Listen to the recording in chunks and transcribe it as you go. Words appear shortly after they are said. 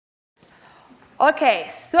Okay,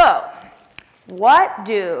 so what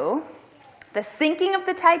do the sinking of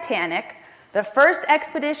the Titanic, the first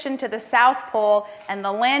expedition to the South Pole, and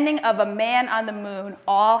the landing of a man on the moon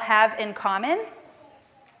all have in common?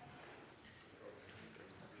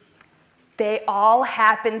 They all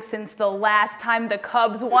happened since the last time the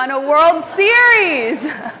Cubs won a World Series.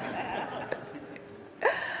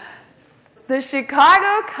 The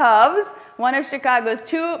Chicago Cubs, one of Chicago's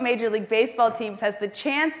two Major League Baseball teams, has the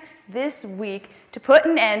chance this week to put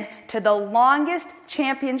an end to the longest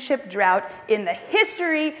championship drought in the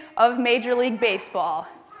history of Major League Baseball.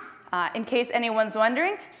 In case anyone's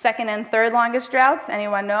wondering, second and third longest droughts,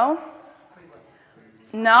 anyone know?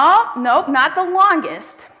 Nope, not the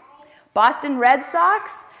longest. Boston Red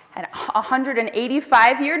Sox had a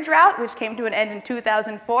 185-year drought, which came to an end in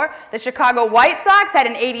 2004. The Chicago White Sox had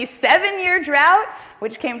an 87-year drought,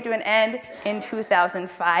 which came to an end in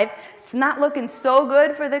 2005. It's not looking so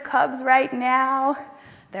good for the Cubs right now.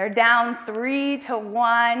 They're down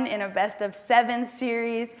 3-1 in a best-of-7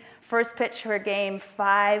 series. First pitch for Game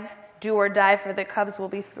 5, do or die for the Cubs, will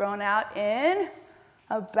be thrown out in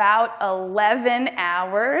about 11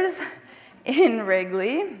 hours in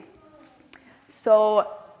Wrigley.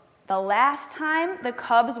 So the last time the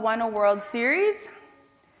Cubs won a World Series,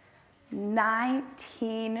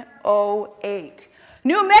 1908.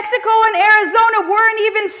 New Mexico and Arizona weren't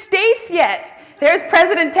even states yet. There's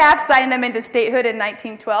President Taft signing them into statehood in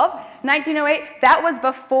 1912. 1908, that was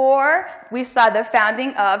before we saw the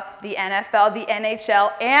founding of the NFL, the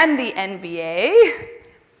NHL, and the NBA.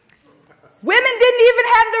 Women didn't even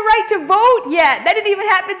have the right to vote yet. That didn't even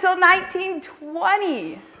happen until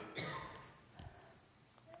 1920.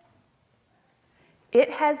 It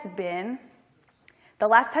has been, the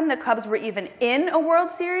last time the Cubs were even in a World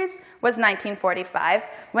Series was 1945,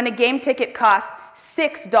 when a game ticket cost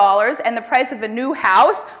 $6 and the price of a new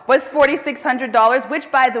house was $4,600, which,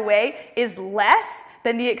 by the way, is less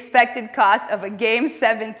than the expected cost of a Game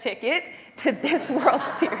 7 ticket to this World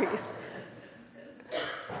Series.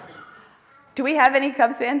 Do we have any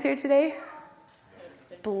Cubs fans here today?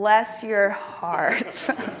 Bless your hearts.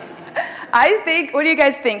 I think, what do you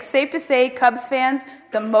guys think? Safe to say Cubs fans,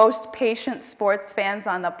 the most patient sports fans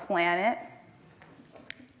on the planet?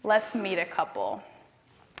 Let's meet a couple.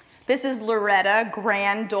 This is Loretta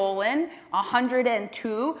Grandolan,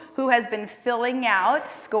 102, who has been filling out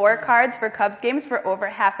scorecards for Cubs games for over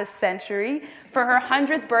half a century. For her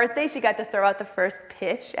 100th birthday, she got to throw out the first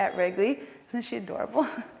pitch at Wrigley. Isn't she adorable?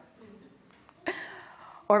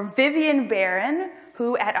 Or Vivian Barron,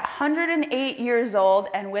 who at 108 years old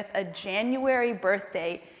and with a January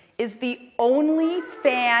birthday is the only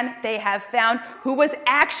fan they have found who was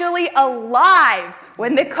actually alive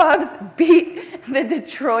when the Cubs beat the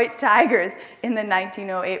Detroit Tigers in the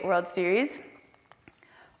 1908 World Series.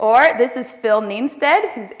 Or this is Phil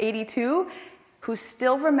Neenstead, who's 82, who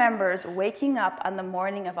still remembers waking up on the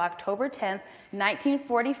morning of October 10th,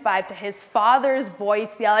 1945, to his father's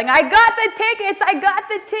voice yelling, "I got the tickets! I got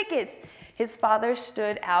the tickets!" His father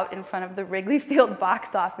stood out in front of the Wrigley Field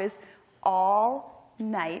box office all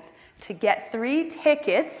night to get 3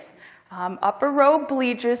 tickets, upper row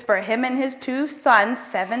bleachers for him and his 2 sons,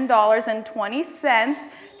 $7.20,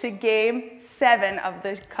 to Game 7 of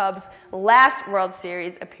the Cubs' last World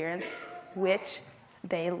Series appearance, which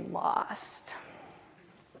they lost.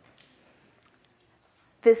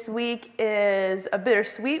 This week is a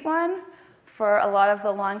bittersweet one for a lot of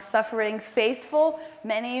the long-suffering faithful,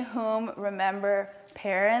 many whom remember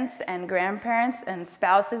parents and grandparents and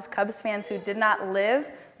spouses, Cubs fans who did not live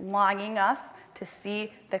long enough to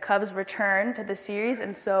see the Cubs return to the series.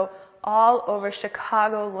 And so all over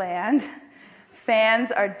Chicagoland,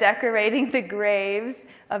 fans are decorating the graves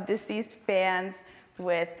of deceased fans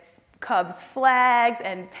with Cubs flags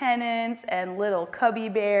and pennants and little Cubby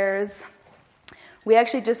bears. We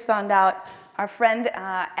actually just found out our friend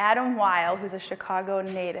Adam Weil, who's a Chicago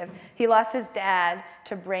native, he lost his dad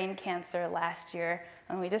to brain cancer last year.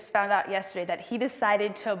 And we just found out yesterday that he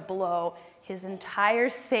decided to blow his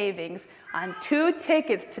entire savings on 2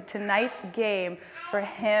 tickets to tonight's game for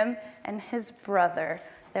him and his brother.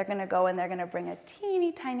 They're going to go and they're going to bring a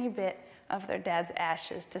teeny tiny bit of their dad's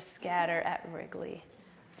ashes to scatter at Wrigley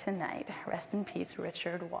tonight. Rest in peace,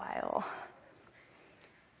 Richard Weil.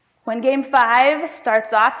 When Game 5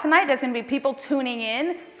 starts off tonight, there's going to be people tuning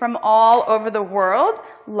in from all over the world,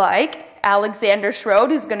 like Alexander Schroed,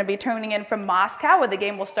 who's going to be tuning in from Moscow, where the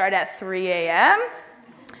game will start at 3 a.m.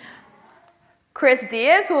 Chris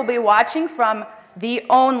Diaz, who will be watching from the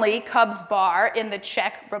only Cubs bar in the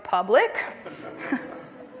Czech Republic.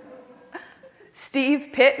 Steve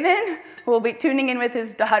Pittman, who will be tuning in with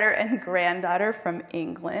his daughter and granddaughter from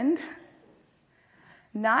England.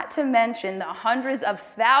 Not to mention the hundreds of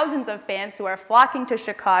thousands of fans who are flocking to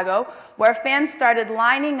Chicago, where fans started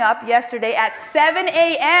lining up yesterday at 7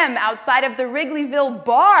 a.m. outside of the Wrigleyville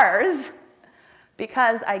bars.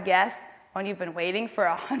 Because I guess when you've been waiting for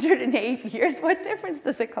 108 years, what difference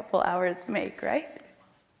does a couple hours make, right?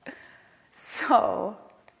 So,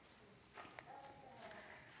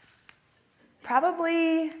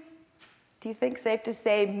 probably, do you think safe to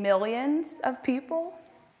say millions of people?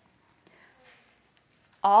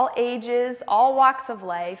 All ages, all walks of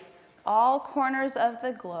life, all corners of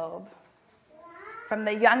the globe, from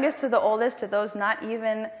the youngest to the oldest to those not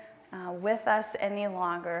even with us any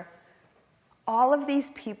longer, all of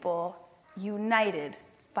these people united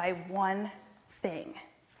by one thing: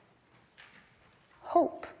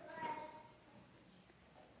 hope.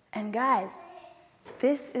 And guys,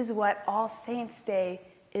 this is what All Saints' Day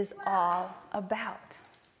is all about.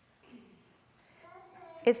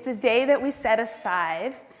 It's the day that we set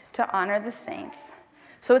aside to honor the saints.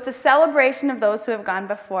 So it's a celebration of those who have gone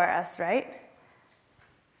before us, right?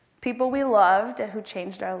 People we loved and who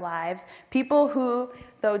changed our lives. People who,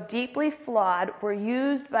 though deeply flawed, were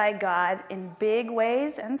used by God in big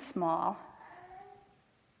ways and small.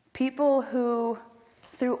 People who,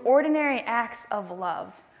 through ordinary acts of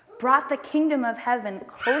love, brought the kingdom of heaven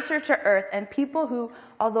closer to earth. And people who,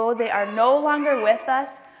 although they are no longer with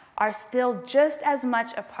us, are still just as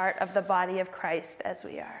much a part of the body of Christ as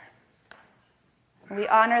we are. We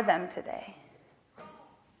honor them today.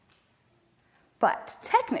 But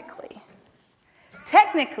technically,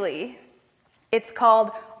 it's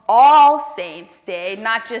called All Saints' Day,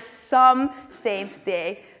 not just some Saints'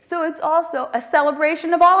 Day. So it's also a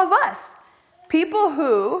celebration of all of us. People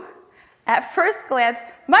who, at first glance,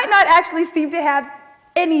 might not actually seem to have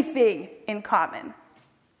anything in common.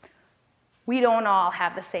 We don't all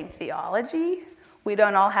have the same theology. We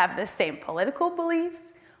don't all have the same political beliefs.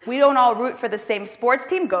 We don't all root for the same sports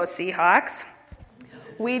team. Go Seahawks.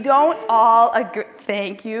 We don't all agree.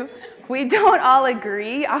 Thank you. We don't all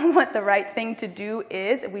agree on what the right thing to do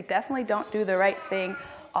is. We definitely don't do the right thing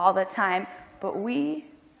all the time. But we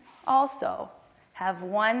also have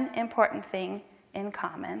one important thing in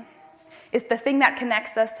common. It's the thing that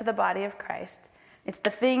connects us to the body of Christ. It's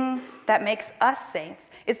the thing that makes us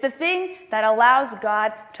saints. It's the thing that allows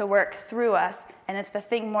God to work through us. And it's the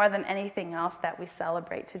thing more than anything else that we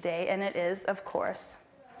celebrate today. And it is, of course,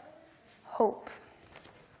 hope.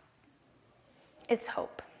 It's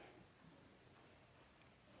hope.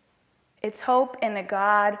 It's hope in a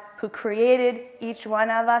God who created each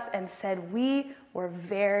one of us and said we were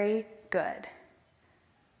very good.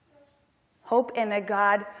 Hope in a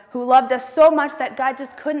God who loved us so much that God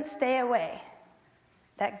just couldn't stay away.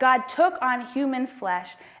 That God took on human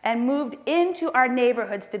flesh and moved into our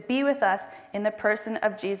neighborhoods to be with us in the person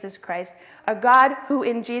of Jesus Christ. A God who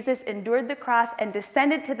in Jesus endured the cross and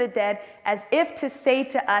descended to the dead as if to say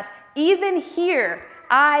to us, even here,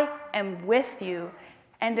 I am with you.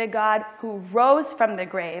 And a God who rose from the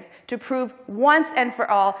grave to prove once and for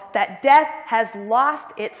all that death has lost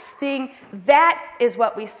its sting. That is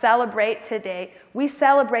what we celebrate today. We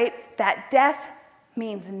celebrate that death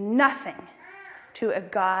means nothing to a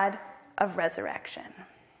God of resurrection.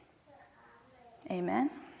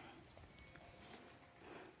 Amen?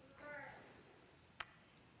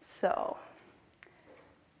 So,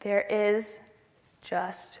 there is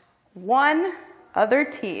just one other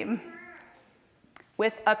team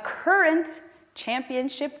with a current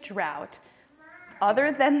championship drought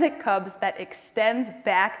other than the Cubs that extends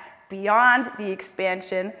back beyond the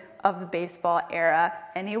expansion of the baseball era.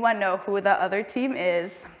 Anyone know who the other team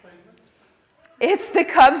is? It's the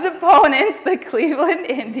Cubs' opponents, the Cleveland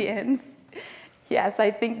Indians. Yes, I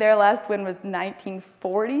think their last win was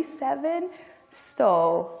 1947.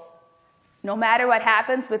 So, no matter what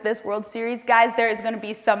happens with this World Series, guys, there is going to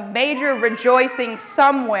be some major rejoicing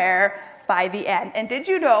somewhere by the end. And did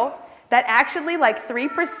you know that actually like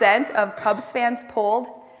 3% of Cubs fans polled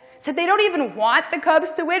said they don't even want the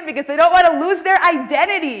Cubs to win because they don't want to lose their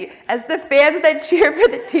identity as the fans that cheer for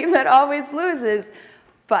the team that always loses.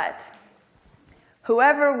 But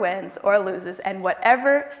whoever wins or loses and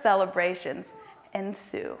whatever celebrations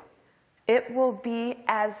ensue, it will be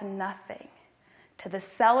as nothing to the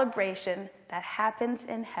celebration that happens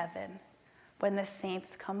in heaven when the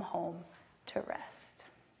saints come home to rest.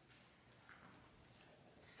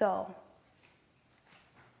 So,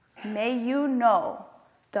 may you know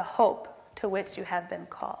the hope to which you have been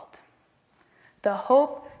called. The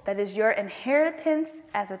hope that is your inheritance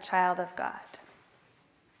as a child of God.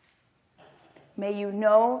 May you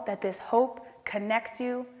know that this hope connects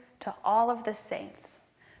you to all of the saints.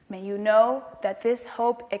 May you know that this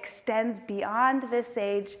hope extends beyond this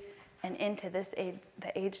age and into this age,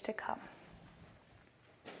 the age to come.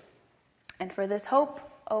 And for this hope,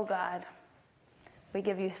 O God, we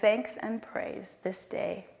give you thanks and praise this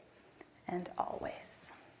day and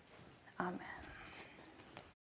always. Amen.